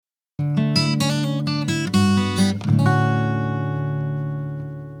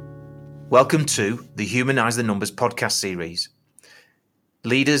Welcome to the Humanize the Numbers podcast series.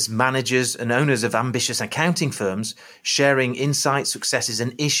 Leaders, managers, and owners of ambitious accounting firms sharing insights, successes,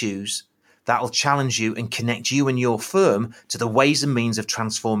 and issues that will challenge you and connect you and your firm to the ways and means of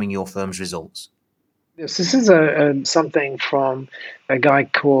transforming your firm's results. This is something from a guy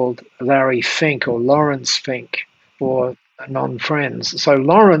called Larry Fink or Lawrence Fink for non-friends. So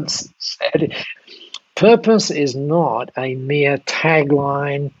Lawrence said, purpose is not a mere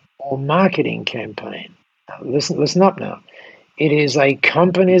tagline or marketing campaign. Listen up now. It is a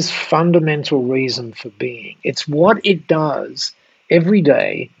company's fundamental reason for being. It's what it does every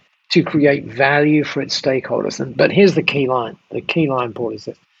day to create value for its stakeholders. But here's the key line. The key line, Paul, is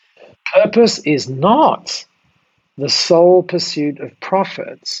this. Purpose is not the sole pursuit of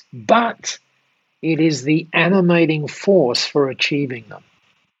profits, but it is the animating force for achieving them.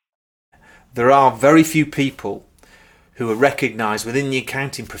 There are very few people who are recognised within the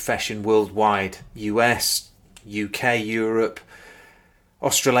accounting profession worldwide, US, UK, Europe,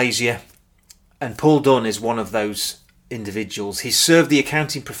 Australasia, and Paul Dunn is one of those individuals. He's served the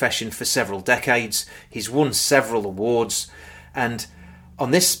accounting profession for several decades, he's won several awards, and on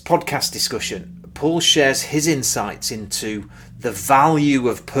this podcast discussion, Paul shares his insights into the value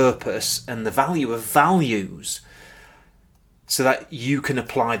of purpose and the value of values so that you can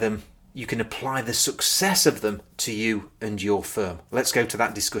apply them. You can apply the success of them to you and your firm. Let's go to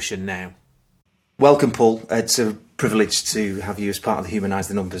that discussion now. Welcome, Paul. It's a privilege to have you as part of the Humanize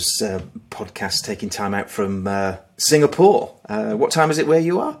the Numbers podcast, taking time out from Singapore. What time is it where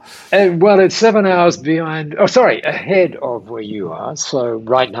you are? Well, it's 7 hours ahead of where you are. So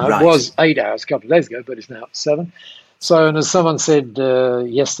right now, It was 8 hours a couple of days ago, but it's now 7. So, and as someone said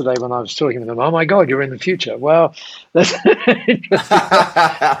yesterday when I was talking with them, oh my God, you're in the future. Well, that's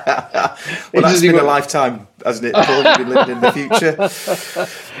that's been a lifetime, hasn't it, Paul? You've been living in the future.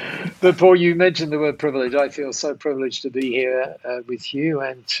 But Paul, you mentioned the word privilege. I feel so privileged to be here with you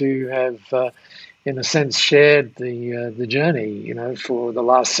and to have, in a sense, shared the journey, for the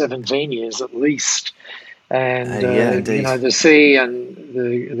last 17 years at least. And, to see and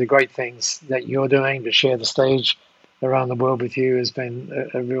the great things that you're doing, to share the stage around the world with you has been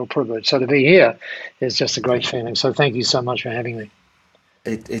a real privilege. So to be here is just a great feeling. So thank you so much for having me.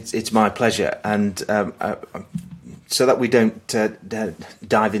 It's my pleasure. And so that we don't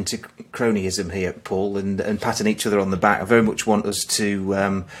dive into cronyism here, Paul, and patting each other on the back, I very much want us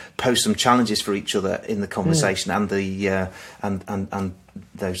to pose some challenges for each other in the conversation and the and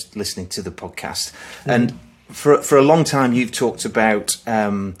those listening to the podcast. And for a long time, you've talked about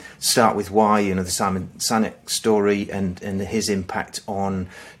Start With Why, the Simon Sinek story and his impact on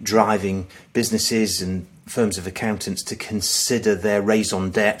driving businesses and firms of accountants to consider their raison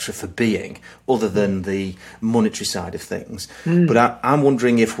d'etre for being, other than the monetary side of things. But I'm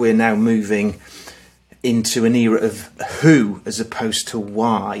wondering if we're now moving into an era of who as opposed to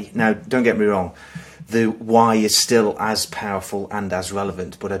why. Now, don't get me wrong, the why is still as powerful and as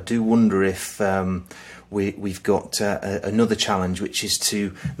relevant, but I do wonder if we've got another challenge, which is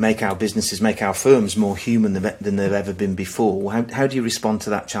to make our businesses, make our firms more human than they've ever been before. How do you respond to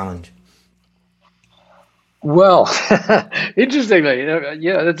that challenge? Well, interestingly,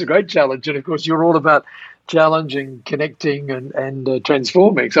 that's a great challenge. And of course, you're all about challenging, connecting, and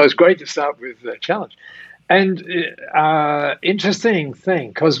transforming. So it's great to start with the challenge. And interesting thing,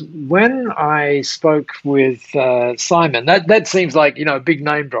 because when I spoke with Simon, that seems like, a big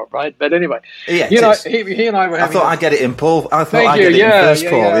name drop, right? But anyway, yeah, he and I were having... I thought I'd get it in, Paul. I thought I'd get it in first,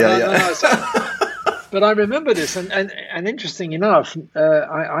 Paul. Yeah. But I remember this, and interesting enough,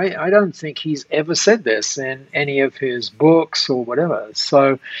 I don't think he's ever said this in any of his books or whatever.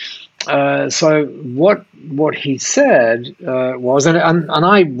 So what he said was, and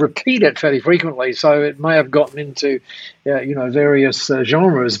I repeat it fairly frequently, so it may have gotten into various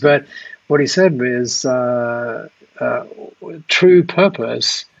genres, but what he said was true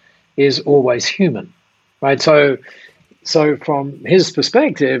purpose is always human, right? So from his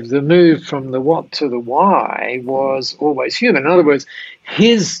perspective, the move from the what to the why was always human. In other words,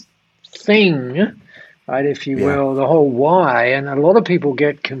 his thing, right, if you will, the whole why, and a lot of people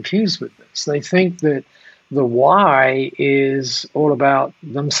get confused with this. They think that the why is all about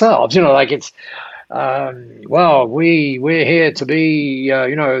themselves. Like it's, we're here to be,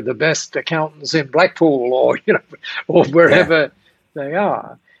 the best accountants in Blackpool or wherever they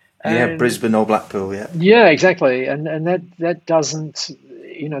are. And, Brisbane or Blackpool, Yeah, exactly. And that doesn't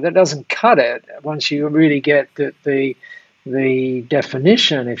cut it once you really get the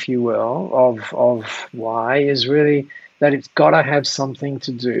definition, if you will, of why is really that it's got to have something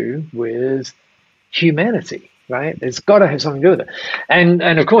to do with humanity. right? It's got to have something to do with it. And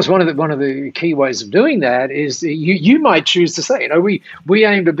of course, one of the key ways of doing that is you might choose to say, we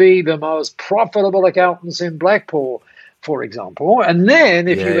aim to be the most profitable accountants in Blackpool, for example. And then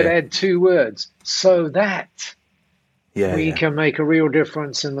if you would add 2 words, so that we can make a real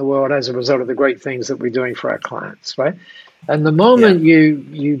difference in the world as a result of the great things that we're doing for our clients, right? And the moment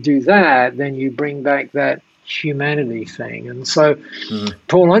you do that, then you bring back that humanity thing. And so,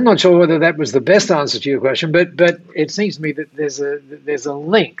 Paul, I'm not sure whether that was the best answer to your question, but it seems to me that there's a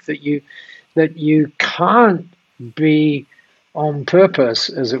link that you can't be on purpose,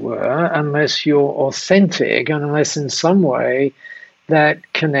 as it were, unless you're authentic and unless in some way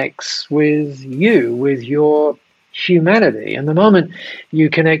that connects with you, with your humanity. And the moment you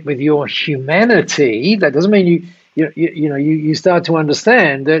connect with your humanity, that doesn't mean you start to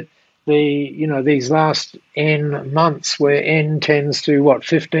understand that these last N months, where N tends to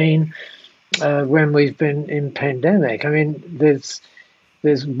 15 when we've been in pandemic. I mean,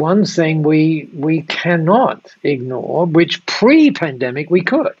 there's one thing we cannot ignore, which pre-pandemic we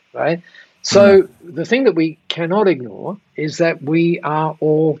could, right? So the thing that we cannot ignore is that we are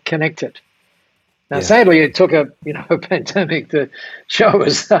all connected. Now, sadly, it took a pandemic to show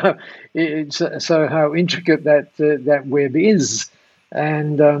us how intricate that web is.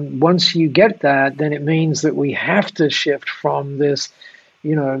 And once you get that, then it means that we have to shift from this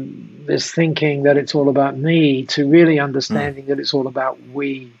thinking that it's all about me to really understanding that it's all about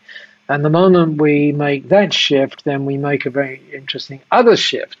we. And the moment we make that shift, then we make a very interesting other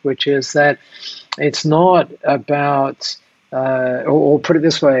shift, which is that it's not about, or put it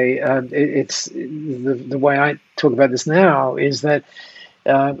this way, it's the way I talk about this now is that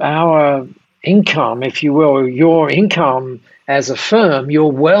our income, if you will, your income as a firm,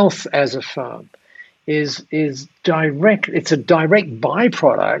 your wealth as a firm, is direct. It's a direct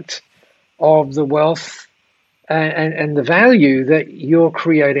byproduct of the wealth and the value that you're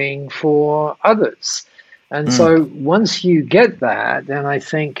creating for others. And so once you get that, then I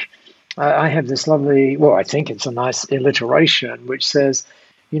think I have this lovely, I think it's a nice alliteration, which says,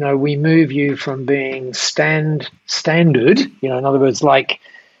 we move you from being standard, in other words, like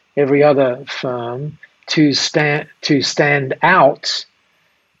every other firm, to stand out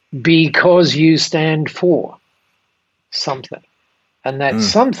because you stand for something. And that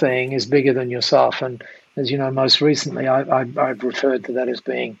something is bigger than yourself. And as you know, most recently, I've referred to that as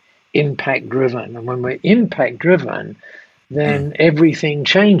being impact driven. And when we're impact driven, then everything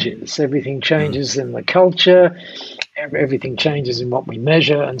changes. Everything changes in the culture. Everything changes in what we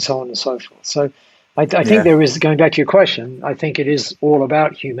measure, and so on and so forth. So I think there is, going back to your question, I think it is all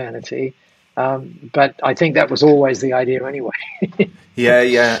about humanity. But I think that was always the idea anyway.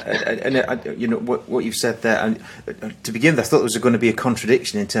 And what you've said there, and to begin with, I thought there was going to be a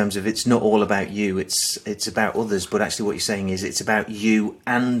contradiction in terms of it's not all about you, it's about others. But actually, what you're saying is it's about you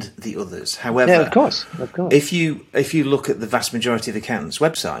and the others. However, of course. If you look at the vast majority of accountants'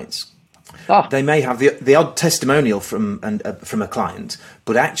 websites, they may have the odd testimonial from a client,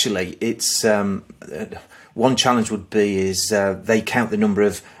 but actually, it's one challenge would be is they count the number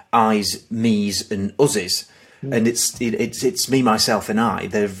of I's, me's, and us's, and it's me, myself, and I.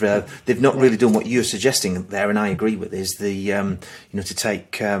 They've not really done what you're suggesting there, and I agree with. Is the to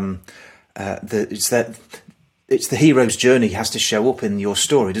take it's the hero's journey has to show up in your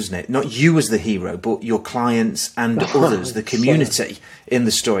story, doesn't it? Not you as the hero, but your clients and others, the community in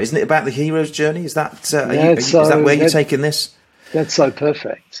the story. Isn't it about the hero's journey? Is that is that where you're taking this? That's so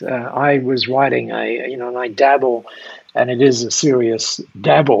perfect. I was writing and I dabble. And it is a serious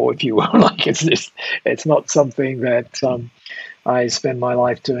dabble, if you will. Like it's not something that I spend my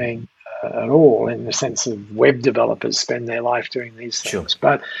life doing at all, in the sense of web developers spend their life doing these things.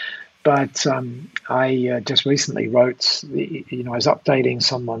 Sure. But I just recently wrote, I was updating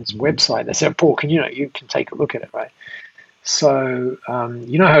someone's website. They said, Paul, you can take a look at it, right? So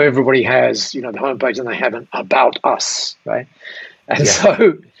how everybody has the homepage and they have an about us, right? And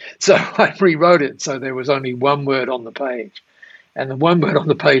so I rewrote it so there was only one word on the page, and the one word on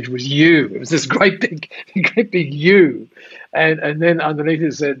the page was you. It was this great big you, and then underneath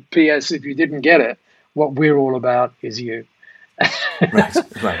it said, P.S. If you didn't get it, what we're all about is you. Right.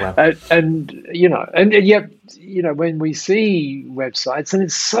 Wow. And yet when we see websites, and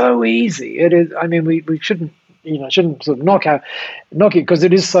it's so easy. It is. I mean, we shouldn't sort of knock it because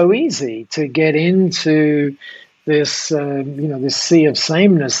it is so easy to get into this this sea of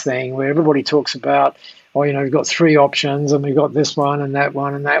sameness thing where everybody talks about, we've got 3 options and we've got this one and that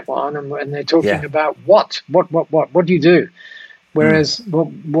one and that one, and they're talking about what do you do? Whereas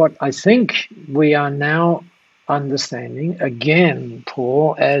what I think we are now understanding, again,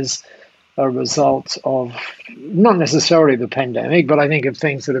 Paul, as a result of not necessarily the pandemic, but I think of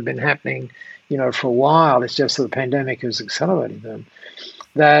things that have been happening, for a while. It's just that the pandemic has accelerated them.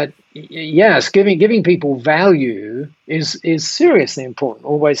 That yes, giving people value is seriously important.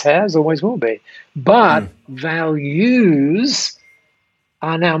 Always has, always will be. But values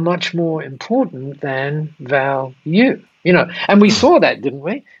are now much more important than value. And we saw that, didn't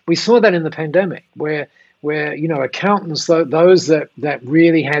we? We saw that in the pandemic, where accountants, those that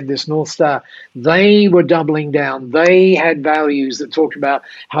really had this North Star, they were doubling down. They had values that talked about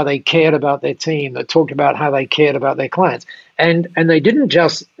how they cared about their team, that talked about how they cared about their clients. And they didn't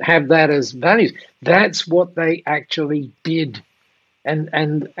just have that as values. That's what they actually did.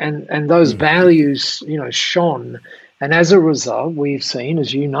 And those values, shone. And as a result, we've seen,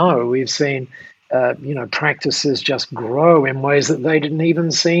 as you know, practices just grow in ways that they didn't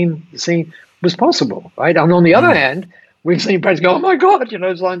even see was possible, right? And on the other hand, we've seen practice go, oh my God,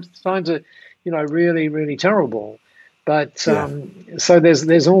 times are, really, really terrible. But so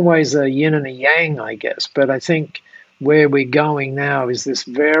there's always a yin and a yang, I guess. But I think where we're going now is this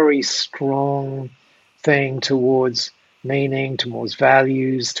very strong thing towards meaning, towards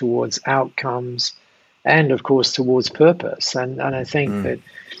values, towards outcomes, and of course towards purpose. And I think that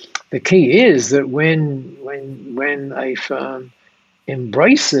the key is that when a firm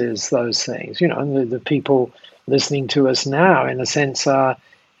embraces those things, the people listening to us now, in a sense, are,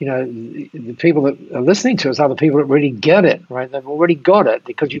 the people that are listening to us are the people that really get it, right? They've already got it,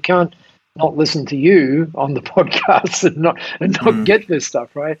 because you can't not listen to you on the podcast and not get this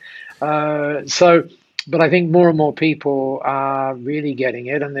stuff, right? But I think more and more people are really getting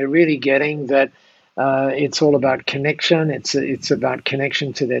it, and they're really getting that it's all about connection. It's about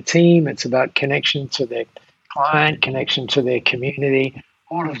connection to their team. It's about connection to their client, connection to their community,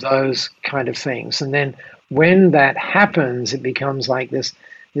 all of those kind of things. And then when that happens, it becomes like this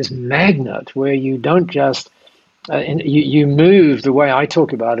magnet where you don't just you move. The way I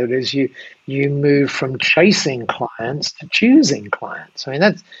talk about it is you move from chasing clients to choosing clients. I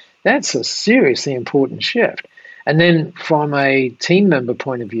mean, that's a seriously important shift. And then from a team member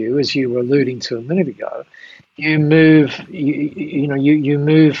point of view, as you were alluding to a minute ago, you move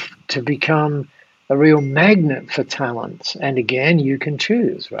to become a real magnet for talent. And again, you can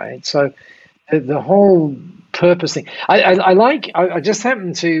choose, right? So the whole purpose thing. I just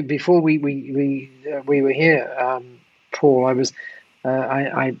happened to, before we were here, Paul,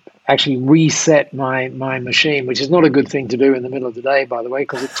 I actually reset my machine, which is not a good thing to do in the middle of the day, by the way,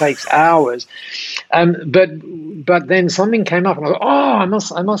 because it takes hours. But then something came up, and I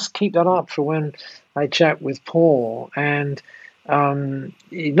thought, I must keep that up for when I chat with Paul. And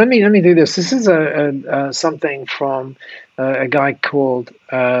let me do this. This is something from a guy called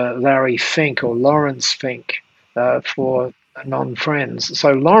Larry Fink, or Lawrence Fink, for non-friends.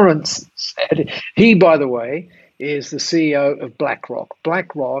 So Lawrence said, he, by the way, is the CEO of BlackRock.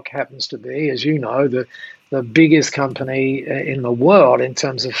 BlackRock happens to be, as you know, the biggest company in the world in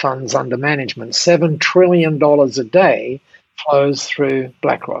terms of funds under management. $7 trillion a day flows through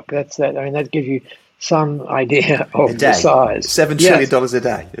BlackRock. That's that. I mean, that gives you some idea of the size. $7 trillion a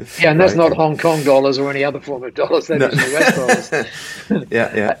day. Yeah, and that's not Hong Kong dollars or any other form of dollars. That is US dollars.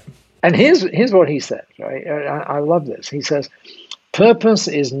 Yeah. And here's what he says, right? I love this. He says, purpose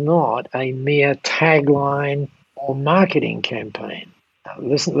is not a mere tagline or marketing campaign. Now,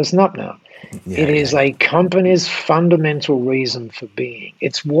 listen up now. It is a company's fundamental reason for being.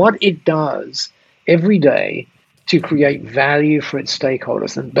 It's what it does every day to create value for its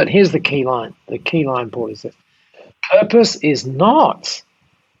stakeholders. But here's the key line. The key line, Paul, is this. Purpose is not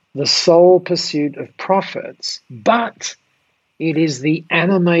the sole pursuit of profits, but it is the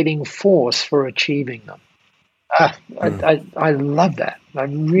animating force for achieving them. I love that. I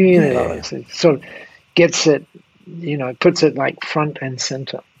really love it. It sort of gets it, puts it like front and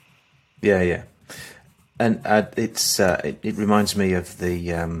center. Yeah. And it reminds me of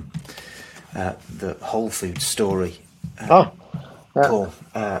the Whole Foods story. Paul,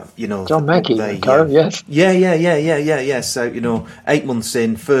 John Mackey, yes. Yeah. So, 8 months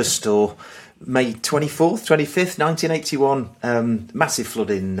in, first store, May 24th, 25th, 1981, massive flood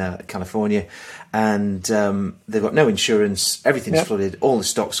in California, and they've got no insurance, everything's flooded, all the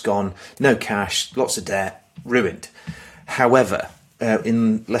stock's gone, no cash, lots of debt, ruined. However,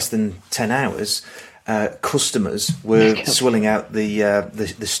 in less than 10 hours, customers were swilling out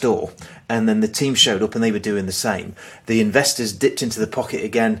the store, and then the team showed up and they were doing the same. The investors dipped into the pocket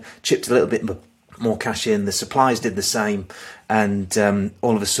again, chipped a little bit more cash in, the suppliers did the same, and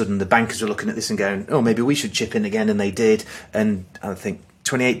all of a sudden the bankers were looking at this and going, oh, maybe we should chip in again, and they did. And I think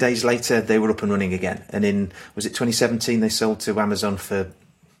 28 days later they were up and running again, and was it 2017 they sold to Amazon for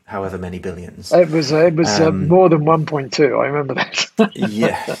however many billions. It was more than 1.2. I remember that.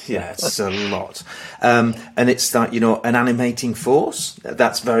 yeah, it's a lot. And it's that, an animating force.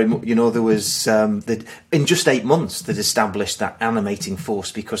 That's very much, there was, in just 8 months, they'd established that animating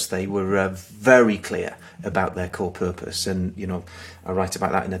force because they were very clear about their core purpose. And, I write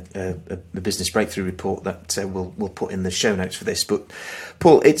about that in a business breakthrough report that we'll put in the show notes for this. But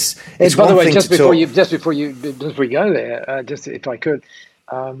Paul, it's by the way, just before you go there, just if I could,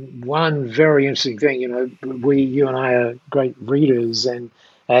 one very interesting thing, you and I are great readers, and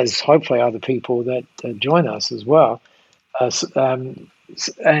as hopefully other people that join us as well.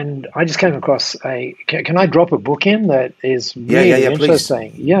 And I just came across can I drop a book in that is really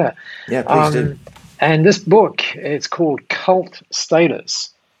interesting? Please. Yeah, please do. And this book, it's called Cult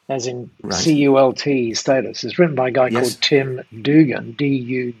Status, as in CULT status. It's written by a guy called Tim Dugan,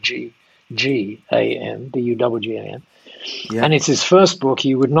 Duggan, Duggan. Yeah. And it's his first book.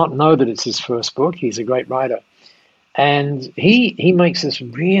 You would not know that it's his first book. He's a great writer. And he makes this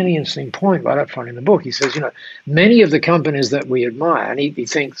really interesting point right up front in the book. He says, many of the companies that we admire, and he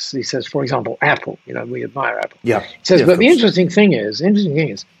says, for example, Apple, we admire Apple. Yeah. He says, but the interesting thing is,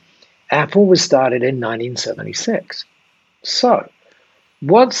 Apple was started in 1976. So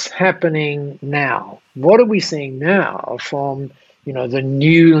what's happening now? What are we seeing now from, the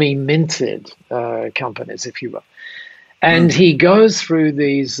newly minted companies, if you will? And he goes through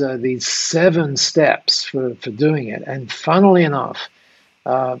these 7 steps for doing it. And funnily enough,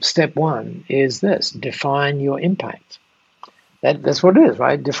 step 1 is this: define your impact. That's what it is,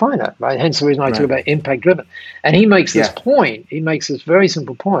 right? Define it, right? Hence the reason I talk about impact driven. And he makes this point. He makes this very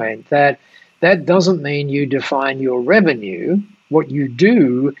simple point that doesn't mean you define your revenue. What you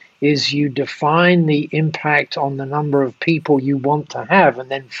do is you define the impact on the number of people you want to have,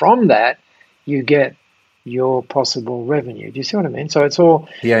 and then from that you get your possible revenue. Do you see what I mean? So it's all,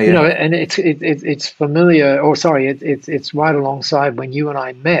 and it's familiar, it's right alongside when you and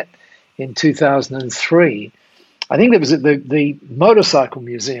I met in 2003. I think it was at the Motorcycle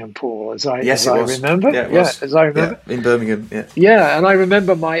Museum, Paul, as I remember. Yeah, it was. As I remember. Yeah, in Birmingham, Yeah, and I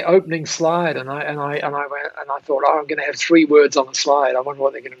remember my opening slide, and I went and I thought, I'm going to have 3 words on the slide. I wonder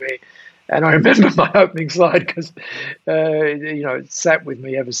what they're going to be. And I remember my opening slide because, it sat with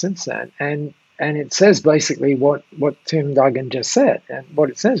me ever since then. And it says basically what Tim Dugan just said. And what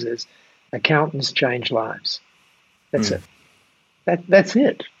it says is, accountants change lives. That's it. That's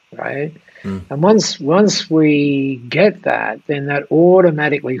it, right? And once we get that, then that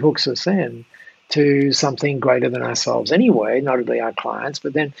automatically hooks us in to something greater than ourselves anyway, notably our clients,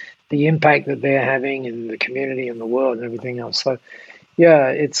 but then the impact that they're having in the community and the world and everything else. So, yeah,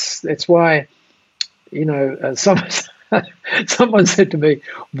 it's why, someone said to me,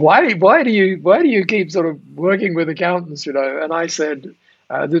 why do you keep sort of working with accountants, And I said,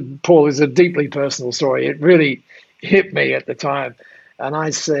 Paul, is a deeply personal story. It really hit me at the time. And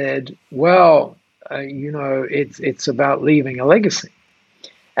I said, well, it's about leaving a legacy.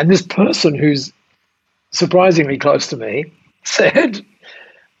 And this person who's surprisingly close to me said,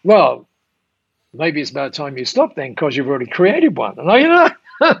 well, maybe it's about time you stop then because you've already created one. And I,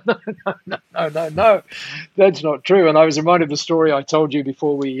 no, that's not true. And I was reminded of the story I told you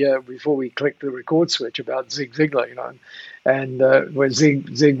before we clicked the record switch about Zig Ziglar, and when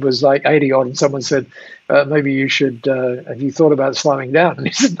Zig was like 80 odd, and someone said, maybe you should, have you thought about slowing down? And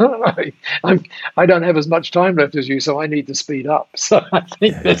he said, no, I don't have as much time left as you, so I need to speed up. So I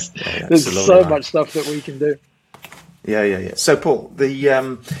think there's so much stuff that we can do. Yeah. So, Paul,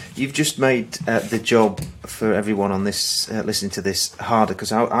 you've just made the job for everyone on this listening to this harder,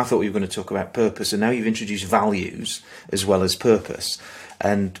 because I thought we were going to talk about purpose, and now you've introduced values as well as purpose.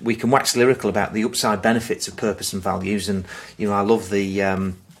 And we can wax lyrical about the upside benefits of purpose and values. And, I love the,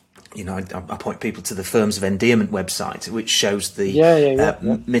 I point people to the Firms of Endearment website, which shows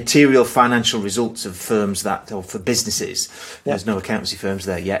the material financial results of firms or for businesses. There's no accountancy firms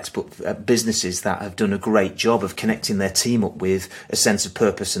there yet, but businesses that have done a great job of connecting their team up with a sense of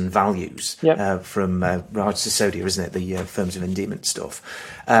purpose and values from Raj Sisodia, isn't it? The Firms of Endearment stuff.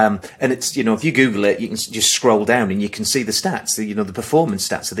 And it's, if you Google it, you can just scroll down and you can see the stats, the performance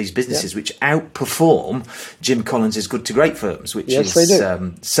stats of these businesses, which outperform Jim Collins' Good to Great firms, which is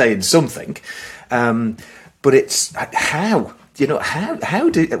saying something. But it's how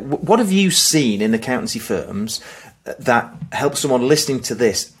what have you seen in accountancy firms that help someone listening to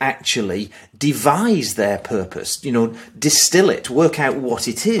this actually devise their purpose, distill it, work out what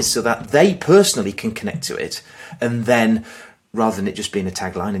it is so that they personally can connect to it, and then, rather than it just being a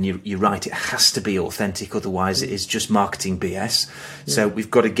tagline, and you're right, it has to be authentic, otherwise it is just marketing BS. So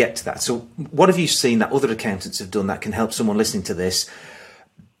we've got to get to that. So what have you seen that other accountants have done that can help someone listening to this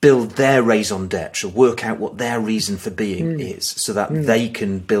build their raison d'etre, work out what their reason for being is, so that they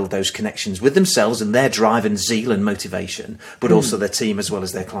can build those connections with themselves and their drive and zeal and motivation, but also their team as well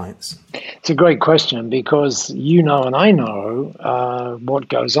as their clients? It's a great question, because you know and I know what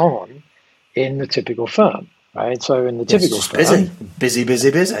goes on in the typical firm, right? So in the typical firm, busy.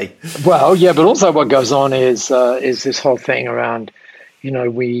 Well, yeah, but also what goes on is this whole thing around,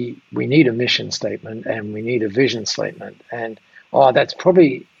 we need a mission statement and we need a vision statement, and that's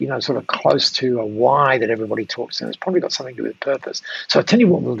probably, sort of close to a why that everybody talks, and it's probably got something to do with purpose. So I'll tell you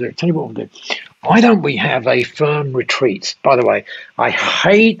what we'll do. Why don't we have a firm retreat? By the way, I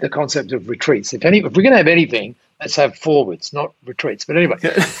hate the concept of retreats. If we're going to have anything, let's have forwards, not retreats. But anyway,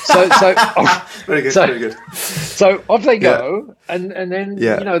 very good. So off they go, and then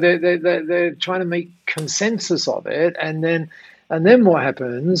they're trying to make consensus of it, and then what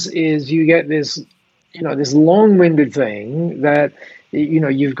happens is you get this, this long-winded thing that,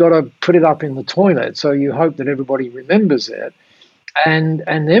 you've got to put it up in the toilet. So you hope that everybody remembers it. And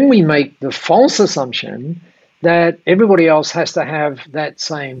then we make the false assumption that everybody else has to have that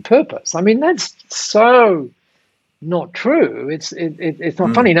same purpose. I mean, that's so not true. It's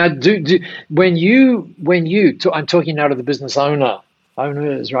not funny. Now, I'm talking now to the business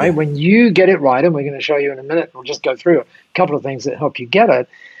owners, right? When you get it right, and we're going to show you in a minute, we'll just go through a couple of things that help you get it.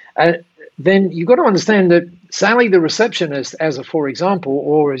 Then you've got to understand that Sally, the receptionist, for example,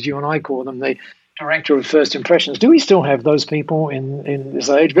 or as you and I call them, the director of first impressions. Do we still have those people in this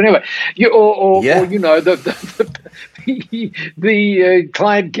age? But anyway, the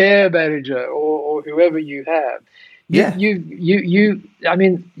client care manager or whoever you have. You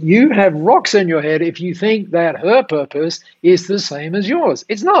have rocks in your head if you think that her purpose is the same as yours.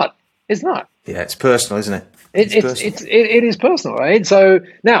 It's not. Yeah, it's personal, isn't it? It is personal, right? So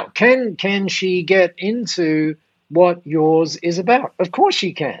now, can she get into what yours is about? Of course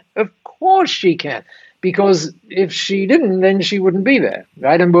she can. Because if she didn't, then she wouldn't be there,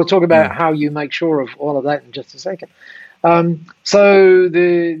 right? And we'll talk about how you make sure of all of that in just a second. So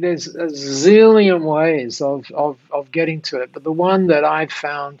there's a zillion ways of getting to it, but the one that I've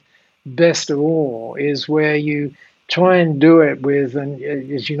found best of all is where you try and do it with, and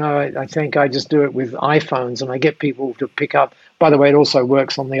as you know, I think I just do it with iPhones, and I get people to pick up. By the way, it also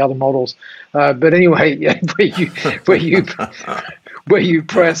works on the other models. But anyway, where you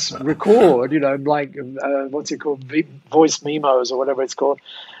press record, like what's it called, voice memos or whatever it's called.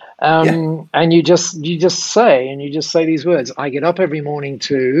 And you just say these words. I get up every morning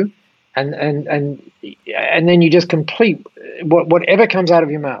to, and then you just complete whatever comes out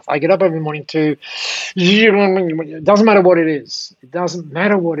of your mouth. I get up every morning to. It doesn't matter what it is.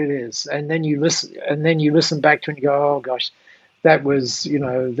 And then you listen back to it and you go, oh gosh, that was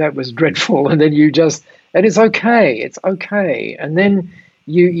dreadful. And then and it's okay. And then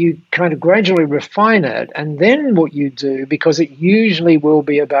you kind of gradually refine it, and then what you do, because it usually will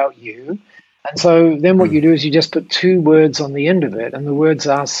be about you, and so then what you do is you just put two words on the end of it, and the words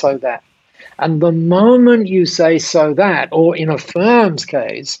are so that. And the moment you say so that, or in a firm's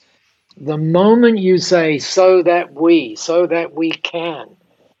case, the moment you say so that we can,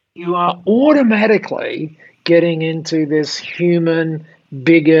 you are automatically getting into this human,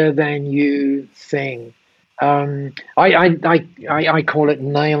 bigger than you thing. I call it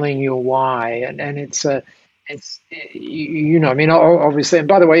nailing your why, and it's obviously. And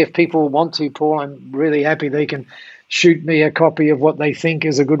by the way, if people want to, Paul, I'm really happy they can shoot me a copy of what they think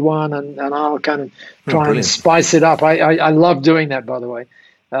is a good one, and I'll kind of try and spice it up. I love doing that, by the way,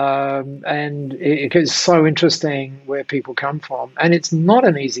 and it's so interesting where people come from, and it's not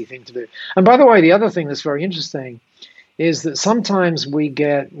an easy thing to do. And by the way, the other thing that's very interesting is that sometimes we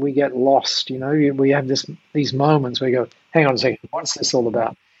get lost. We have these moments where we go, hang on a second, what's this all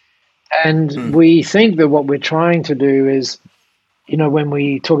about? And we think that what we're trying to do is, when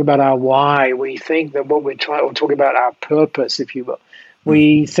we talk about our why, we think that what we're trying to talk about our purpose, if you will.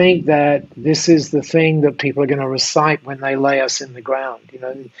 We think that this is the thing that people are going to recite when they lay us in the ground,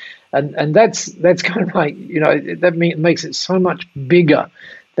 and that's kind of like, that makes it so much bigger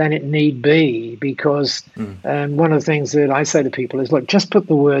than it need be, because one of the things that I say to people is, look, just put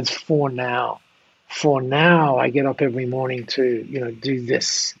the words for now. For now, I get up every morning to, do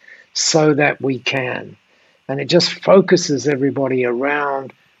this so that we can. And it just focuses everybody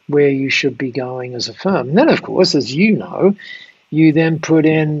around where you should be going as a firm. And then, of course, as you know, you then put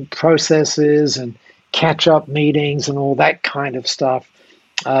in processes and catch-up meetings and all that kind of stuff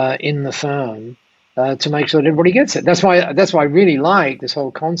in the firm to make sure that everybody gets it. That's why I really like this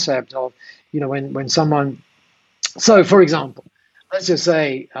whole concept of, when someone. So, for example, let's just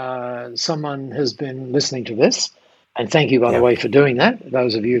say someone has been listening to this, And thank you, by the way, for doing that.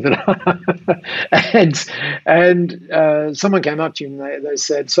 Those of you that and someone came up to you and they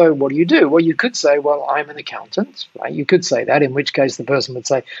said, "So, what do you do?" Well, you could say, "Well, I'm an accountant." Right? You could say that. In which case, the person would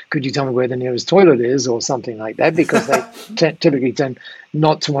say, "Could you tell me where the nearest toilet is?" or something like that, because they typically tend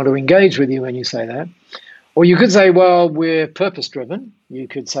not to want to engage with you when you say that. Or you could say, "Well, we're purpose-driven." You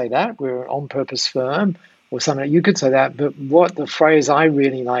could say that we're an on-purpose firm, or something. You could say that. But what the phrase I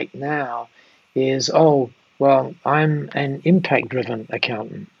really like now is, "Oh, well, I'm an impact-driven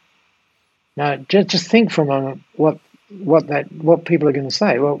accountant." Now, just think for a moment what people are going to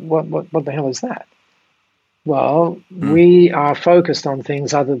say. Well, what the hell is that? Well, we are focused on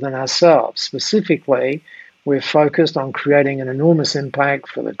things other than ourselves. Specifically, we're focused on creating an enormous impact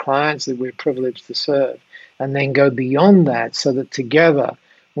for the clients that we're privileged to serve, and then go beyond that so that together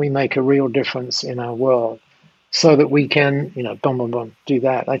we make a real difference in our world, so that we can, do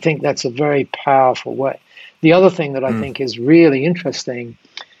that. I think that's a very powerful way. The other thing that I think is really interesting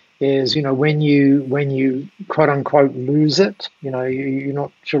is, when you quote unquote lose it, you're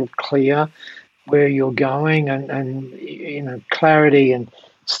not sort of clear where you're going, and clarity and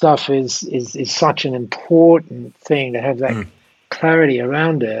stuff is such an important thing, to have that clarity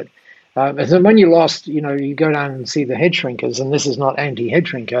around it. And then when you lost, you go down and see the head shrinkers, and this is not anti-head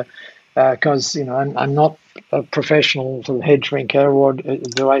shrinker, because I'm not a professional sort of head shrinker, or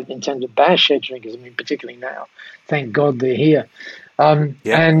do I intend to bash head shrinkers? I mean, particularly now, thank God they're here.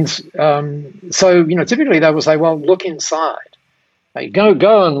 And so typically they will say, "Well, look inside. Like,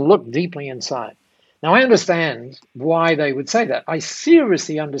 go and look deeply inside." Now, I understand why they would say that. I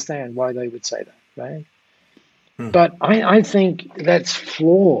seriously understand why they would say that, right? But I think that's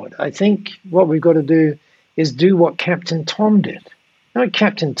flawed. I think what we've got to do is do what Captain Tom did. You know what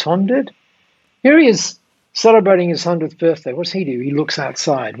Captain Tom did? Here he is celebrating his 100th birthday. What does he do? He looks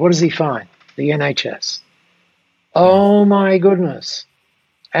outside. What does he find? The NHS. Oh, my goodness.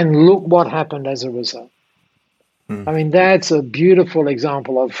 And look what happened as a result. I mean, that's a beautiful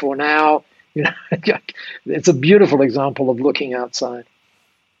example of, for now, it's a beautiful example of looking outside.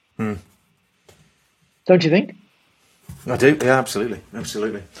 Don't you think? I do. Yeah, absolutely.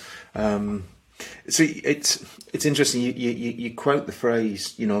 So it's interesting. You quote the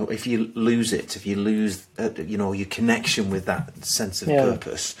phrase, if you lose it, if you lose, your connection with that sense of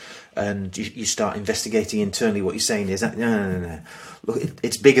purpose, and you start investigating internally, what you're saying is that no. Look,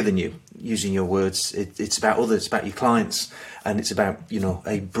 it's bigger than you. Using your words, it's about others, it's about your clients, and it's about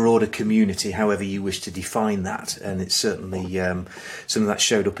a broader community, however you wish to define that. And it's certainly something that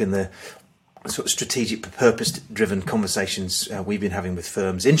showed up in the sort of strategic, purpose-driven conversations we've been having with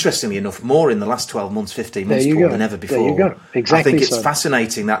firms. Interestingly enough, more in the last 12 months, 15 months, Paul, than ever before. There you go. Exactly. I think it's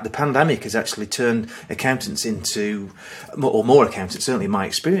fascinating that the pandemic has actually turned accountants into, or more accountants, certainly in my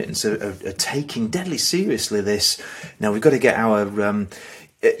experience, are taking deadly seriously this. Now, we've got to get our,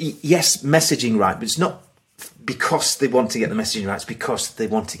 messaging right, but it's not because they want to get the messaging right, it's because they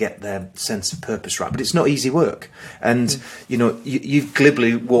want to get their sense of purpose right. But it's not easy work. And, you've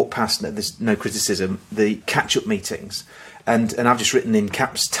glibly walked past, there's no criticism, the catch-up meetings. And I've just written in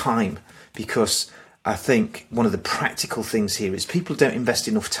caps time, because I think one of the practical things here is people don't invest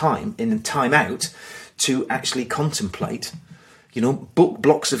enough time in time out to actually contemplate, book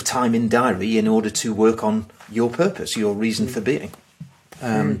blocks of time in diary in order to work on your purpose, your reason for being.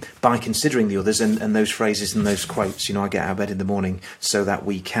 By considering the others and those phrases and those quotes. I get out of bed in the morning so that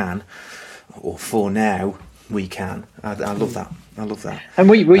we can, or for now we can. I love that. And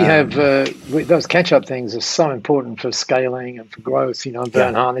we have those catch-up things are so important for scaling and for growth.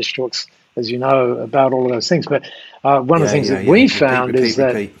 Bern Harnish talks, as you know, about all of those things. But one of the things that we found is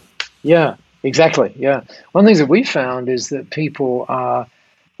that, exactly. One of the things that we found is that people are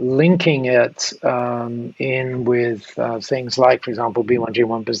linking it in with things like, for example,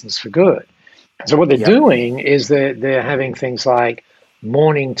 B1G1 Business for Good. So what they're doing is they're having things like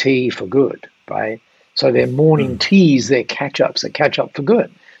morning tea for good, right? So their morning teas, their catch-ups, they catch up for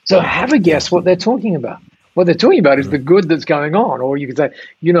good. So have a guess what they're talking about. What they're talking about is the good that's going on. Or you could say,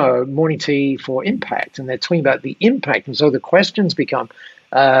 morning tea for impact, and they're talking about the impact. And so the questions become,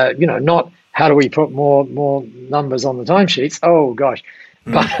 not how do we put more numbers on the timesheets? Oh, gosh.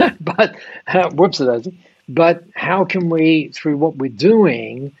 But whoopsie-daisy. But how can we, through what we're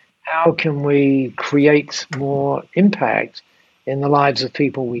doing, how can we create more impact in the lives of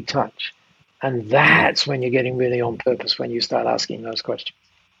people we touch? And that's when you're getting really on purpose, when you start asking those questions.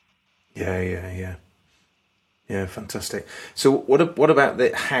 Yeah, fantastic. So what about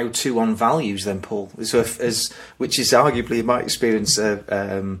the how-to on values then, Paul? So which is arguably, in my experience,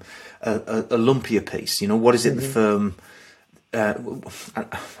 a lumpier piece. What is it the firm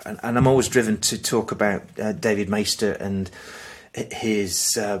and I'm always driven to talk about David Maister and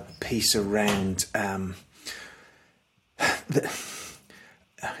his piece around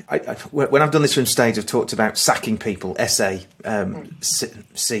when I've done this from stage, I've talked about sacking people, SACC,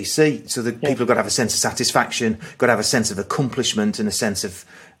 so that people have got to have a sense of satisfaction, got to have a sense of accomplishment and a sense of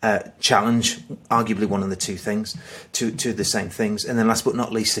challenge, arguably one of the two things, two of the same things, and then last but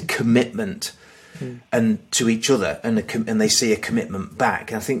not least, a commitment and to each other, and they see a commitment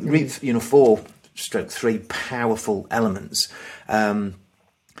back. And I think 4/3 powerful elements.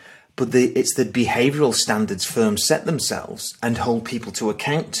 But it's the behavioural standards firms set themselves and hold people to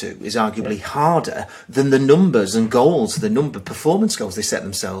account to is arguably harder than the numbers and goals, the performance goals they set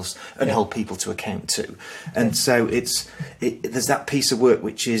themselves and hold people to account to. And so there's that piece of work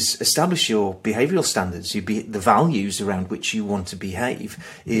which is establish your behavioural standards, the values around which you want to behave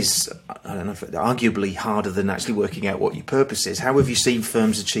is, I don't know, arguably harder than actually working out what your purpose is. How have you seen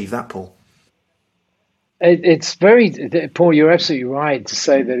firms achieve that, Paul? It's very, Paul, you're absolutely right to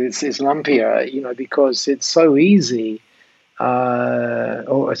say that it's lumpier, because it's so easy. You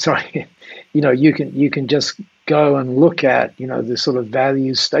can just go and look at, the sort of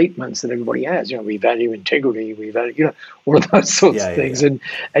value statements that everybody has. We value integrity, we value, all of those sorts of things. And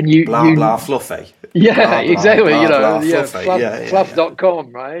you blah blah fluffy. Yeah, blah, exactly. Blah, blah, fluffy.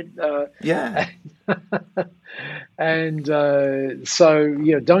 Fluff.com, right? And so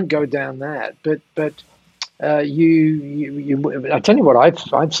don't go down that. But I tell you what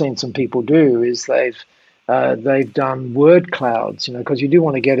I've seen some people do is they've done word clouds, because you do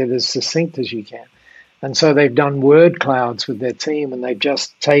want to get it as succinct as you can, and so they've done word clouds with their team, and they've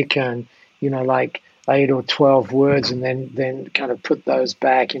just taken like 8 or 12 words, and then kind of put those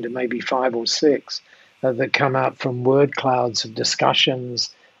back into maybe 5 or 6 that come out from word clouds of discussions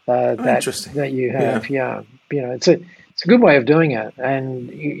that you have. It's a good way of doing it,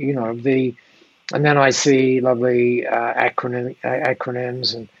 and and then I see lovely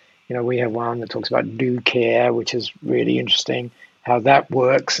acronyms, and we have one that talks about do care, which is really interesting how that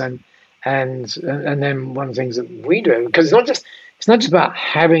works, and then one of the things that we do, because it's not just about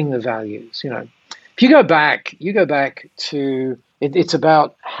having the values. If you go back to it's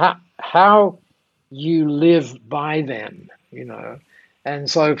about how you live by them. And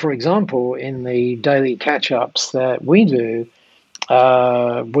so, for example, in the daily catch-ups that we do.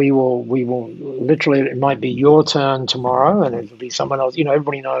 We will literally, it might be your turn tomorrow and it'll be someone else,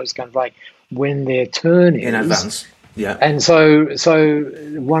 everybody knows kind of like when their turn is. In advance, yeah. And so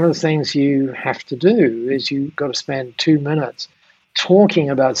one of the things you have to do is you've got to spend 2 minutes talking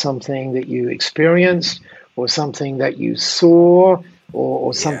about something that you experienced or something that you saw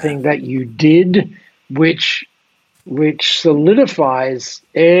or something that you did, which solidifies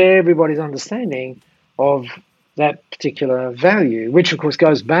everybody's understanding of that particular value, which of course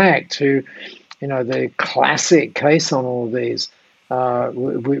goes back to, the classic case on all of these,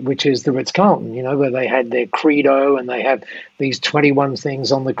 which is the Ritz-Carlton, where they had their credo and they have these 21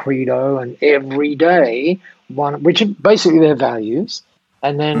 things on the credo, and every day which are basically their values,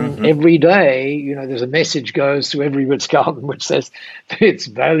 and then every day, there's a message goes to every Ritz-Carlton which says it's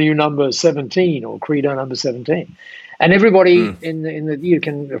value number 17 or credo number 17. And everybody you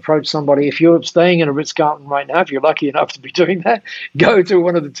can approach somebody. If you're staying in a Ritz-Carlton right now, if you're lucky enough to be doing that, go to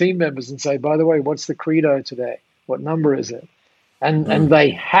one of the team members and say, by the way, what's the credo today? What number is it? And they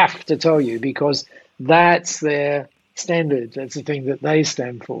have to tell you, because that's their standard. That's the thing that they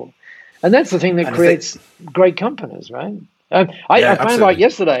stand for. And that's the thing that creates great companies, right? I found out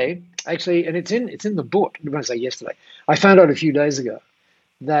yesterday, actually, and it's in the book. I'm going to say yesterday. I found out a few days ago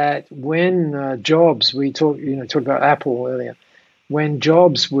that when Jobs, we talked about Apple earlier, when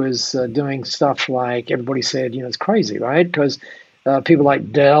Jobs was doing stuff like, everybody said, it's crazy, right? Because people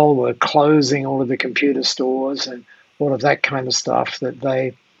like Dell were closing all of the computer stores and all of that kind of stuff that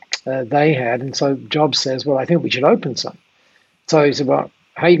they had. And so Jobs says, well, I think we should open some. So he said, well,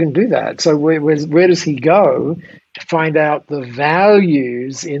 how are you going to do that? So where does he go to find out the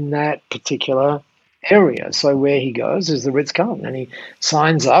values in that particular area? So where he goes is the Ritz-Carlton, and he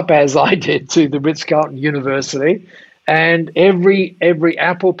signs up, as I did, to the Ritz-Carlton University. And every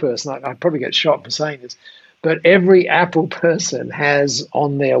Apple person, I probably get shot for saying this, but every Apple person has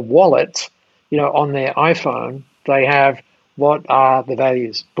on their wallet, on their iPhone, they have what are the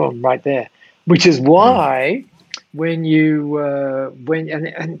values, boom, right there. Which is why when you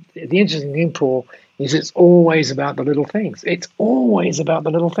and the interesting thing, Paul, is it's always about the little things. It's always about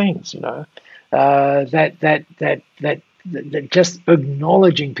the little things, that just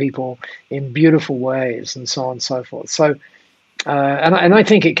acknowledging people in beautiful ways and so on and so forth. So, and I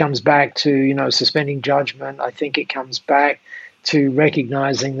think it comes back to, suspending judgment. I think it comes back to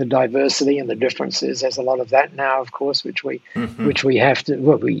recognizing the diversity and the differences. There's a lot of that now, of course, which we have to.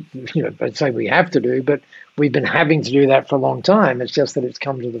 Well, I'd say we have to do, but we've been having to do that for a long time. It's just that it's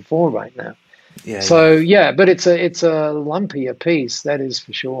come to the fore right now. Yeah. So but it's a lumpier piece, that is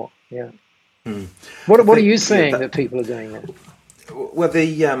for sure. Yeah. What are you seeing that people are doing there? Well,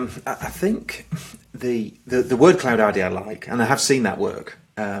 I think the word cloud idea I like, and I have seen that work.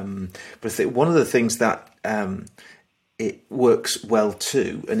 But I think one of the things that it works well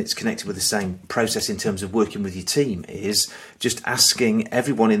too, and it's connected with the same process in terms of working with your team, is just asking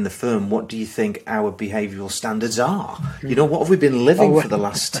everyone in the firm, what do you think our behavioural standards are? You know, what have we been living for the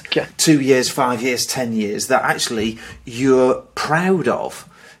last 2 years, 5 years, 10 years that actually you're proud of?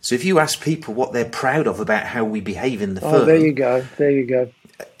 So if you ask people what they're proud of about how we behave in the firm... there you go.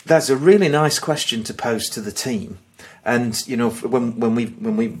 That's a really nice question to pose to the team. And, you know, when we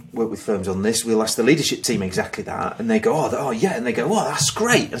work with firms on this, we'll ask the leadership team exactly that. And they go, oh yeah. And they go, oh, that's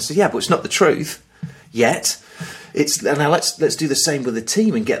great. And I say, yeah, but it's not the truth yet. Now let's do the same with the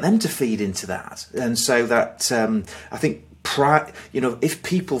team and get them to feed into that. And so that, I think, if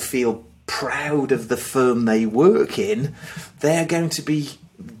people feel proud of the firm they work in, they're going to be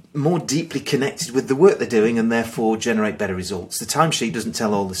more deeply connected with the work they're doing and therefore generate better results. The timesheet doesn't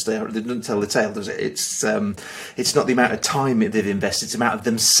tell all the story, it doesn't tell the tale, does it? It's not the amount of time they've invested, it's the amount of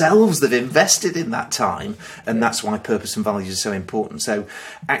themselves they've invested in that time, and that's why purpose and values are so important. So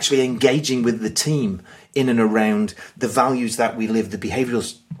actually engaging with the team in and around the values that we live, the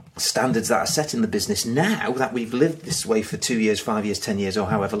behavioural standards that are set in the business now that we've lived this way for 2 years, 5 years, 10 years, or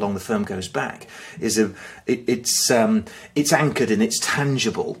however long the firm goes back, it's anchored and it's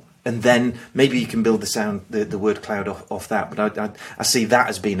tangible. And then maybe you can build the word cloud off that. But I see that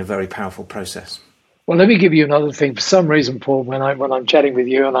as being a very powerful process. Well, let me give you another thing. For some reason, Paul, when I'm chatting with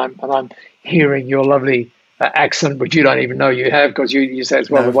you and I'm hearing your lovely accent, which you don't even know you have, because you say it's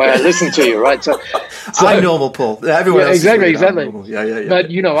the way I listen to you, right? So I'm normal, Paul. Everyone else exactly. Yeah.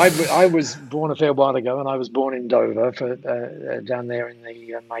 But you know, I was born a fair while ago, and I was born in Dover, down there in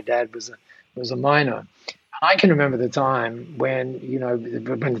the. My dad was a miner. And I can remember the time when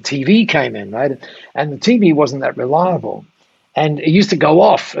when the TV came in, right? And the TV wasn't that reliable, and it used to go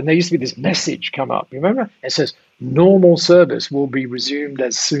off, and there used to be this message come up. You remember? It says, "Normal service will be resumed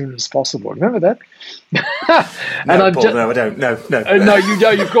as soon as possible." Remember that? Paul, no, I don't. No. No, you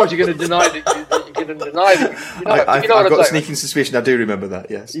don't. Of course, you're going to deny it. You're going to deny it. I've got a sneaking suspicion. I do remember that.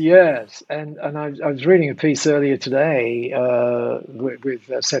 Yes. Yes, and I was reading a piece earlier today with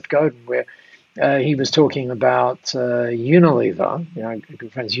Seth Godin where he was talking about Unilever,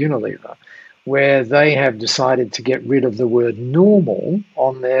 good friends Unilever, where they have decided to get rid of the word normal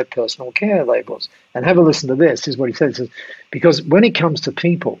on their personal care labels. And have a listen to this. This is what he says. He says, because when it comes to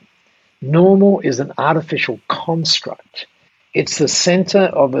people, normal is an artificial construct. It's the center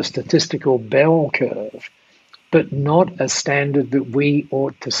of a statistical bell curve, but not a standard that we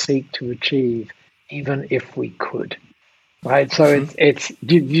ought to seek to achieve, even if we could. Right? So it's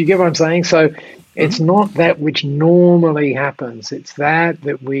do you get what I'm saying? So it's not that which normally happens. It's that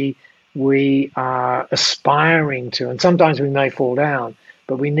we are aspiring to, and sometimes we may fall down,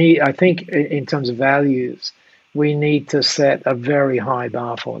 but we need, I think, in terms of values, we need to set a very high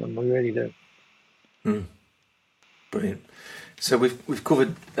bar for them. We really do. Brilliant. So we've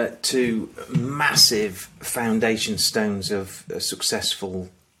covered two massive foundation stones of a successful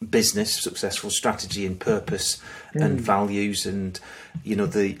business, successful strategy and purpose and values, and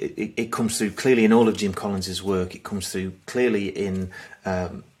it comes through clearly in all of Jim Collins's work. It comes through clearly in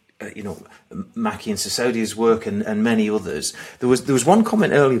Mackie and Sisodia's work and many others. There was one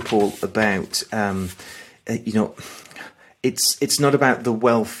comment earlier, Paul, about it's not about the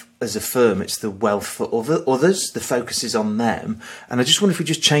wealth as a firm, it's the wealth for others. The focus is on them, and I just wonder if we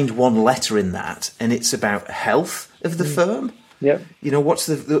just change one letter in that, and it's about health of the firm. Yeah. What's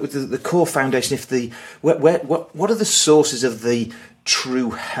the core foundation? What are the sources of the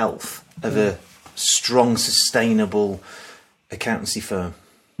true health of a strong, sustainable accountancy firm?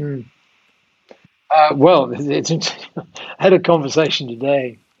 Well, I had a conversation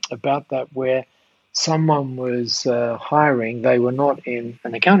today about that where someone was hiring. They were not in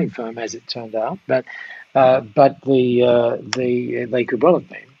an accounting firm, as it turned out, but they could well have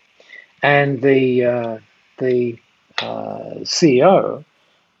been. And the CEO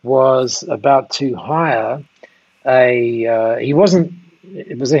was about to hire he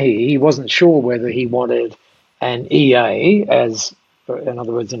wasn't sure whether he wanted an EA, as in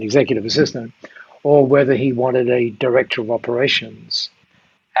other words, an executive assistant, or whether he wanted a director of operations.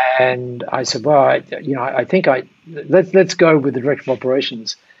 And I said, well, I think let's go with the director of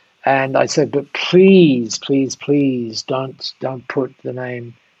operations And I said, but please, please, please don't put the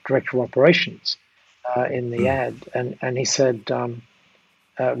name Director of Operations in the ad. And he said,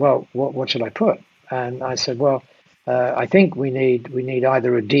 well, what should I put? And I said, well, I think we need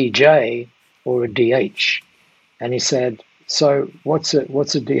either a DJ or a DH. And he said, so what's a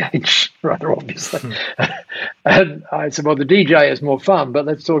DH? Rather obviously. And I said, well, the DJ is more fun, but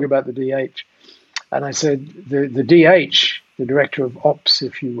let's talk about the DH. And I said, the DH, the Director of Ops,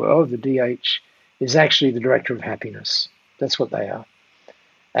 if you will, the DH is actually the Director of Happiness. That's what they are.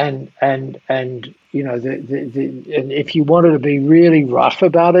 And you know, and if you wanted to be really rough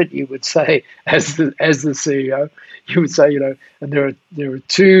about it, you would say, as the CEO, you would say, you know, and there are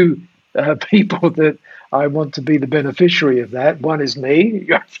two people that I want to be the beneficiary of that. One is me.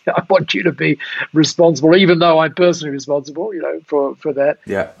 I want you to be responsible, even though I'm personally responsible, you know, for that.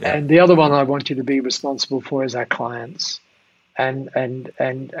 Yeah. And the other one I want you to be responsible for is our clients and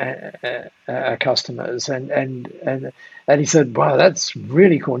our customers. And he said, wow, that's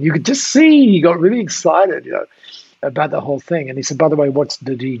really cool. And you could just see he got really excited, you know, about the whole thing. And he said, by the way, what's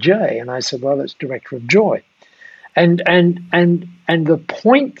the DJ? And I said, well, it's Director of Joy. And the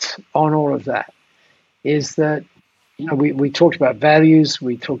point on all of that is that, you know, we talked about values,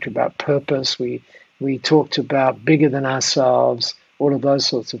 we talked about purpose, we talked about bigger than ourselves, all of those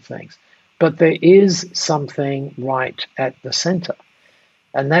sorts of things. But there is something right at the center.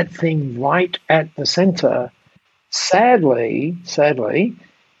 And that thing right at the center, sadly,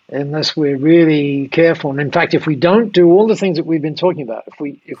 unless we're really careful, and in fact, if we don't do all the things that we've been talking about,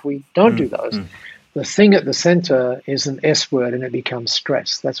 if we don't do those, the thing at the center is an S word and it becomes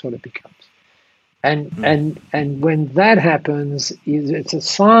stress. That's what it becomes. And when that happens, it's a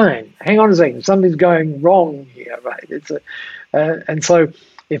sign. Hang on a second, something's going wrong here, right? And so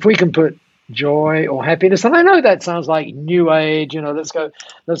if we can put joy or happiness, and I know that sounds like new age, you know, let's go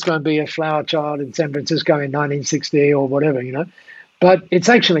and be a flower child in San Francisco in 1960 or whatever, you know, but it's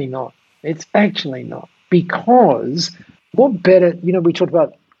actually not. It's actually not, because what better, you know, we talked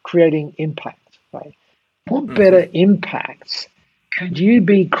about creating impact, right? What better impacts could you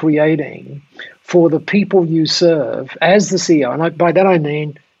be creating for the people you serve as the CEO? And by that I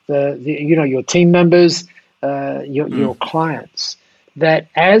mean the you know, your team members, your clients, that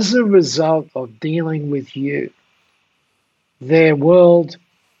as a result of dealing with you, their world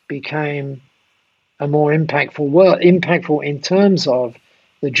became a more impactful world, impactful in terms of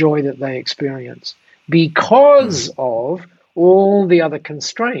the joy that they experience because of all the other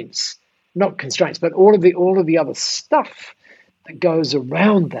constraints, not constraints, but all of the other stuff that goes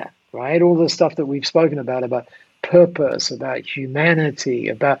around that, right? All the stuff that we've spoken about purpose, about humanity,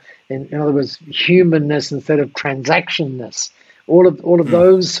 about, in other words, humanness instead of transactionness, all of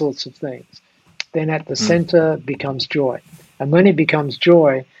those sorts of things. Then at the center becomes joy. And when it becomes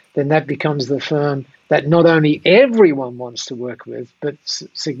joy, then that becomes the firm that not only everyone wants to work with, but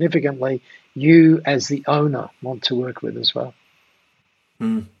significantly you as the owner want to work with as well.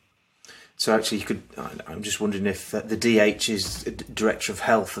 So actually, I'm just wondering if the DH is Director of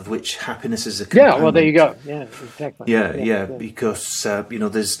Health, of which happiness is a component. Yeah, well, there you go. Yeah, exactly. Yeah. Because you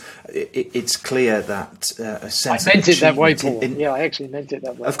know, it's clear that a sense. I meant it that way, Paul. I actually meant it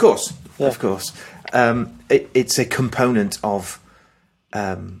that way. Of course. It's a component of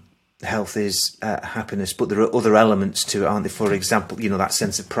health is happiness, but there are other elements to it, aren't there? For example, you know, that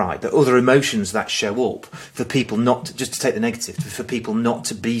sense of pride, the other emotions that show up for people not to, just to take the negative, for people not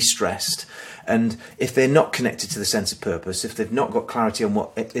to be stressed. And if they're not connected to the sense of purpose, if they've not got clarity on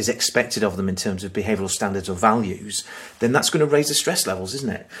what is expected of them in terms of behavioural standards or values, then that's going to raise the stress levels, isn't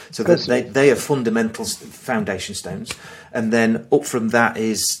it? So that they are fundamental foundation stones. And then up from that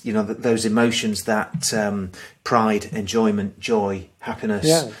is, you know, those emotions that pride, enjoyment, joy, happiness.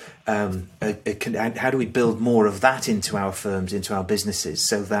 Yeah. How do we build more of that into our firms, into our businesses,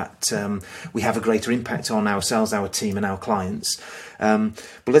 so that we have a greater impact on ourselves, our team, and our clients?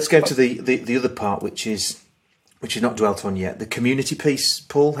 But let's go to the other part, which is not dwelt on yet, the community piece,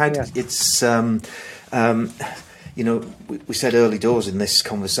 Paul. It's you know, we said early doors in this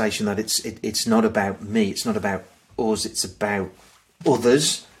conversation that it's not about me, it's not about us, it's about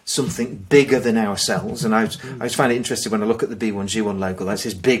others. Something bigger than ourselves. And I was finding it interesting when I look at the B1G1 logo, that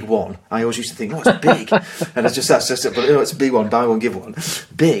says big one. I always used to think, it's big. And it's that's just it, but it's B1, buy one, give one.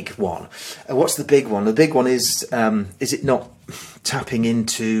 Big one. And what's the big one? The big one is it not tapping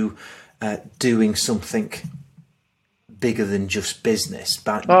into doing something bigger than just business,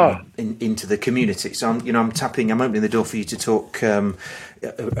 but into the community? So I'm opening the door for you to talk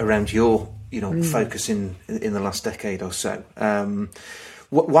around your, focus in the last decade or so.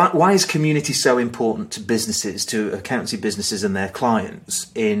 why is community so important to businesses, to accountancy businesses and their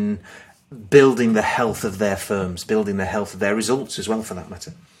clients, in building the health of their firms, building the health of their results as well, for that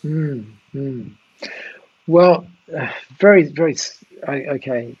matter? Well, very, very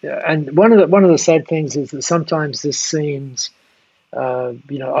okay. And one of the sad things is that sometimes this seems,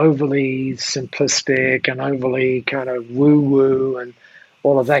 overly simplistic and overly kind of woo-woo and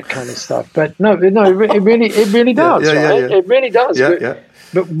all of that kind of stuff. But no, it really does, right? Yeah. It really does.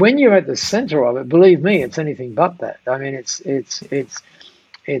 But when you're at the center of it, believe me, it's anything but that. I mean, it's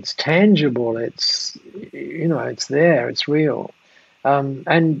tangible. It's it's there. It's real.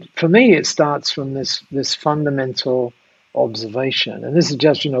 And for me, it starts from this fundamental observation. And this is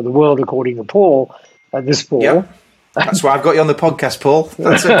just the world according to Paul. This Paul. Yeah. That's why I've got you on the podcast, Paul.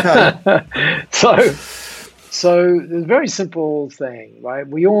 That's okay. So the very simple thing, right?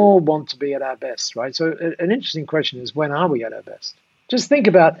 We all want to be at our best, right? So an interesting question is, when are we at our best? Just think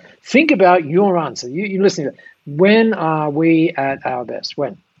about your answer. You listen to it. When are we at our best?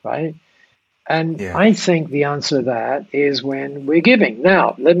 When, right? And I think the answer to that is when we're giving.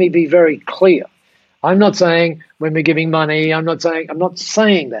 Now, let me be very clear. I'm not saying when we're giving money. I'm not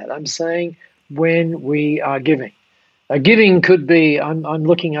saying that. I'm saying when we are giving. Giving could be. I'm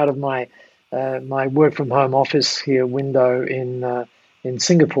looking out of my work from home office here window in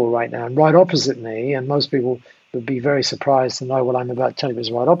Singapore right now, and right opposite me, and most people would be very surprised to know what I'm about to tell you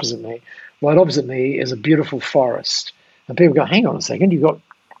is right opposite me. Right opposite me is a beautiful forest, and people go, "Hang on a second, you've got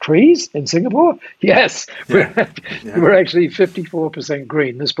trees in Singapore?" Yes, we're actually 54%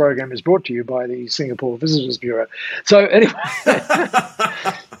 green. This program is brought to you by the Singapore Visitors Bureau. So anyway.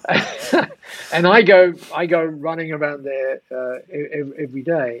 And I go running around there every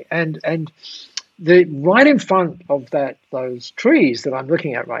day, and the right in front of those trees that I'm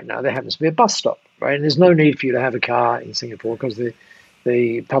looking at right now, there happens to be a bus stop, right? And there's no need for you to have a car in Singapore because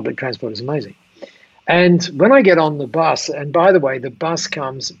the public transport is amazing. And when I get on the bus, and by the way, the bus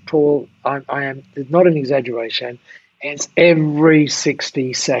comes, Paul, I am not an exaggeration, it's every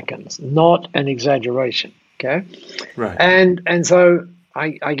 60 seconds, not an exaggeration. Okay, right? And so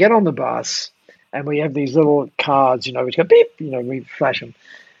I get on the bus. And we have these little cards, which go beep, we flash them.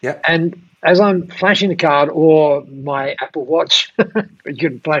 Yeah. And as I'm flashing the card, or my Apple Watch, you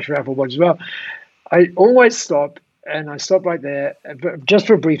can flash your Apple Watch as well, I always stop, and I stop right there just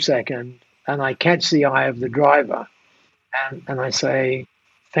for a brief second, and I catch the eye of the driver, and I say,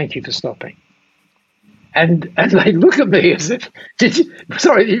 "Thank you for stopping." And they look at me as if, you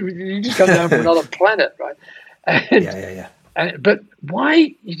just come down from another planet, right? And, yeah. But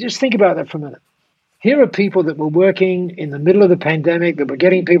why? You just think about that for a minute. Here are people that were working in the middle of the pandemic, that were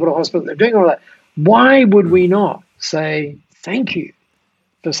getting people to hospital, they're doing all that. Why would we not say thank you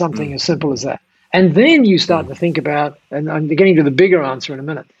for something as simple as that? And then you start to think about, and I'm getting to the bigger answer in a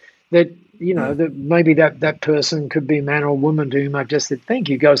minute, that that maybe that person could be a man or woman to whom I've just said thank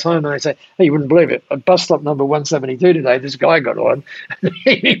you, goes home and they say, "Hey, you wouldn't believe it, at bus stop number 172 today, this guy got on and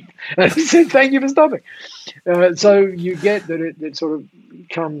he said thank you for stopping." So you get that it sort of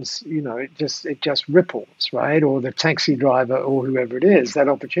comes, it just ripples, right? Or the taxi driver or whoever it is, that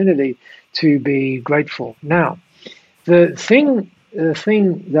opportunity to be grateful. Now, the thing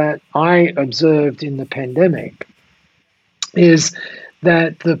that I observed in the pandemic is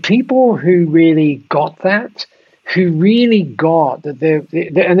that the people who really got that, who really got that,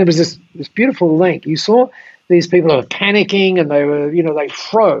 and there was this beautiful link. You saw these people who were panicking, and they were, they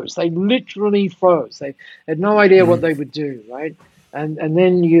froze. They literally froze. They had no idea what they would do, right? And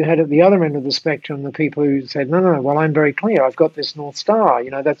then you had at the other end of the spectrum the people who said, no, well, I'm very clear. I've got this North Star.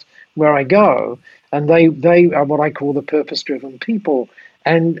 That's where I go. And they are what I call the purpose-driven people.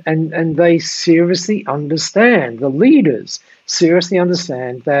 And they seriously understand, the leaders seriously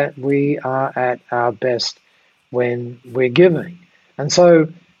understand that we are at our best when we're giving. And so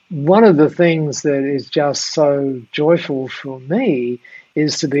one of the things that is just so joyful for me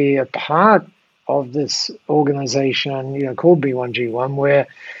is to be a part of this organization, called B1G1, where,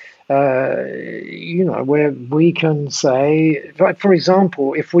 where we can say, for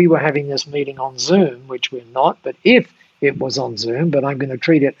example, if we were having this meeting on Zoom, which we're not, but if it was on Zoom, but I'm going to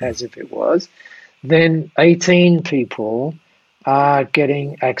treat it as if it was, then 18 people are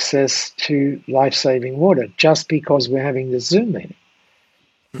getting access to life-saving water just because we're having this Zoom meeting.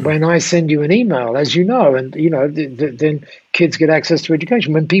 When I send you an email, as you know, and then kids get access to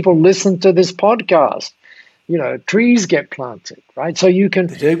education. When people listen to this podcast, trees get planted, right? So you can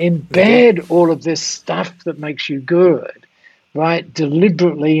embed all of this stuff that makes you good, right,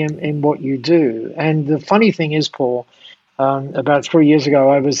 deliberately in what you do. And the funny thing is, Paul, about 3 years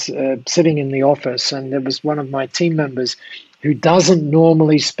ago, I was sitting in the office, and there was one of my team members who doesn't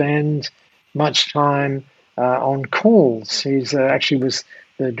normally spend much time on calls. He's actually was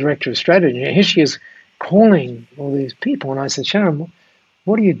the director of strategy. And here she is calling all these people. And I said, Sharon,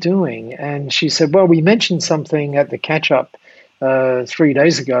 what are you doing? And she said, well, we mentioned something at the catch-up 3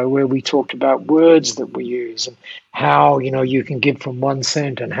 days ago where we talked about words that we use and how, you can give from 1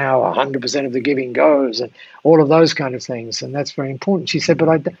 cent and how 100% of the giving goes and all of those kind of things. And that's very important. She said, but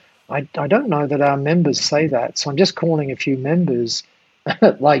I don't know that our members say that. So I'm just calling a few members,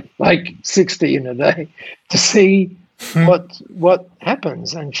 like 60 in a day, to see what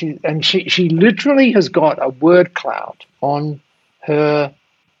happens. And she literally has got a word cloud on her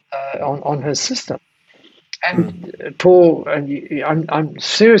on her system. And Paul, and I'm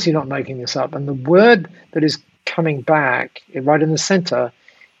seriously not making this up. And the word that is coming back right in the center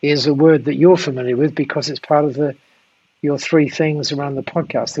is a word that you're familiar with because it's part of your 3 things around the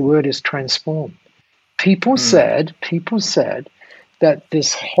podcast. The word is transform. People said that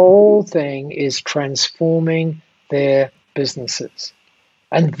this whole thing is transforming their businesses.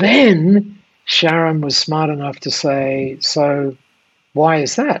 And then Sharon was smart enough to say, so why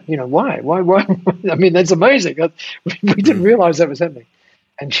is that? Why? I mean, that's amazing. We didn't realize that was happening.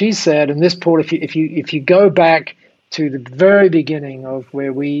 And she said, and this, Paul, if you go back to the very beginning of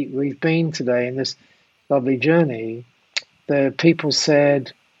where we've been today in this lovely journey, the people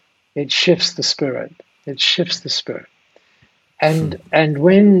said it shifts the spirit. It shifts the spirit. And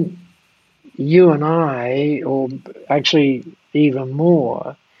when you and I, or actually even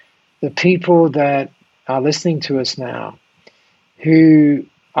more, the people that are listening to us now, who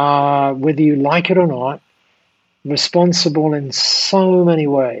are, whether you like it or not, responsible in so many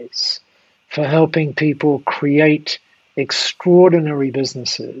ways for helping people create extraordinary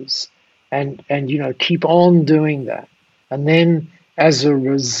businesses and keep on doing that. And then as a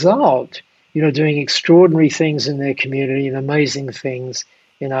result, doing extraordinary things in their community and amazing things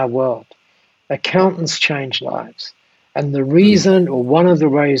in our world. Accountants change lives. And the reason, or one of the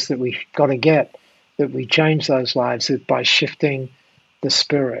ways that we've got to get that we change those lives is by shifting the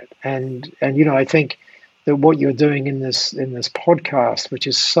spirit. And I think that what you're doing in this podcast, which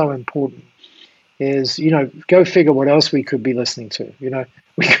is so important, is go figure what else we could be listening to.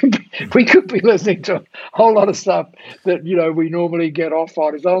 We could be listening to a whole lot of stuff that we normally get off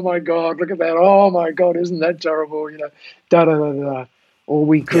on. Is, oh my God, look at that! Oh my God, isn't that terrible? Da da da da. Or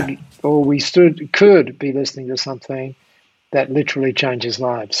we could, could be listening to something that literally changes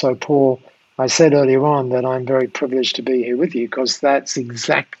lives. So, Paul, I said earlier on that I'm very privileged to be here with you because that's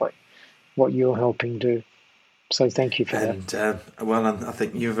exactly what you're helping do. So thank you for that. I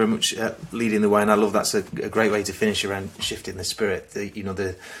think you're very much leading the way, and I love that's a great way to finish around shifting the spirit.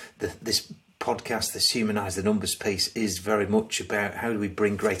 This podcast, this Humanise the Numbers piece, is very much about how do we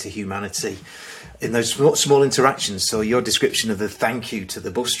bring greater humanity in those small interactions. So your description of the thank you to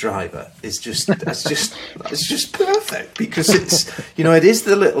the bus driver is just it's just perfect because it's it is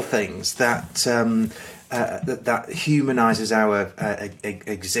the little things that that humanises our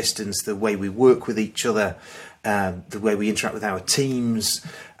existence, the way we work with each other, the way we interact with our teams,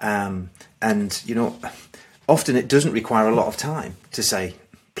 and often it doesn't require a lot of time to say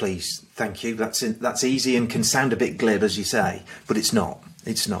please, thank you. That's easy and can sound a bit glib, as you say, but it's not.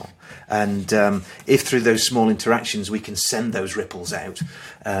 It's not. And if through those small interactions we can send those ripples out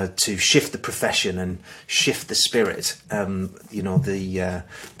to shift the profession and shift the spirit,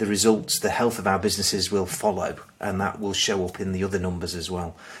 the results, the health of our businesses will follow, and that will show up in the other numbers as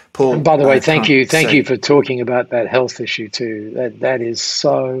well. Paul, and by the way, thank you for talking about that health issue too. That is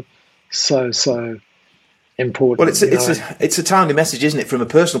so important. Well, it's a timely message, isn't it, from a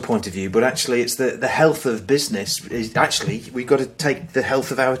personal point of view? But actually, it's the health of business. Is actually, we've got to take the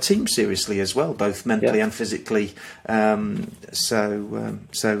health of our team seriously as well, both mentally and physically. So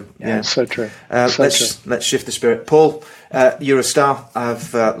true. Let's shift the spirit. Paul, you're a star.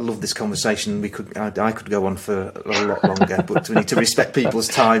 I've loved this conversation. I could go on for a lot longer, but we need to respect people's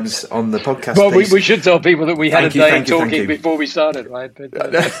times on the podcast. Well, we should tell people that we had a day talking before we started, right?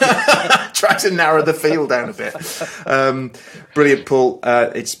 But, try to narrow the field down a bit. Brilliant, Paul.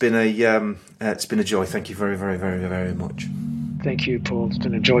 It's been a joy. Thank you very, very, very, very much. Thank you, Paul. It's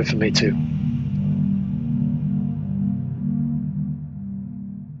been a joy for me too.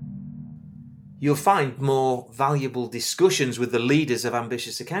 You'll find more valuable discussions with the leaders of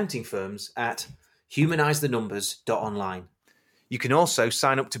ambitious accounting firms at humanisethenumbers.online. You can also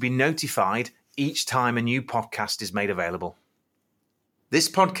sign up to be notified each time a new podcast is made available. This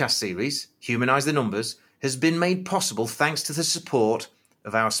podcast series, Humanise the Numbers, has been made possible thanks to the support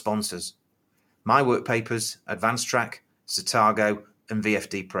of our sponsors, My Work Papers, Advanced Track, Satago and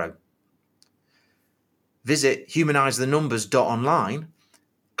VFD Pro. Visit humanisethenumbers.online,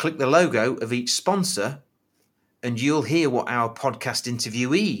 click the logo of each sponsor, and you'll hear what our podcast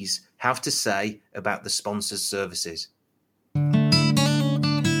interviewees have to say about the sponsors' services.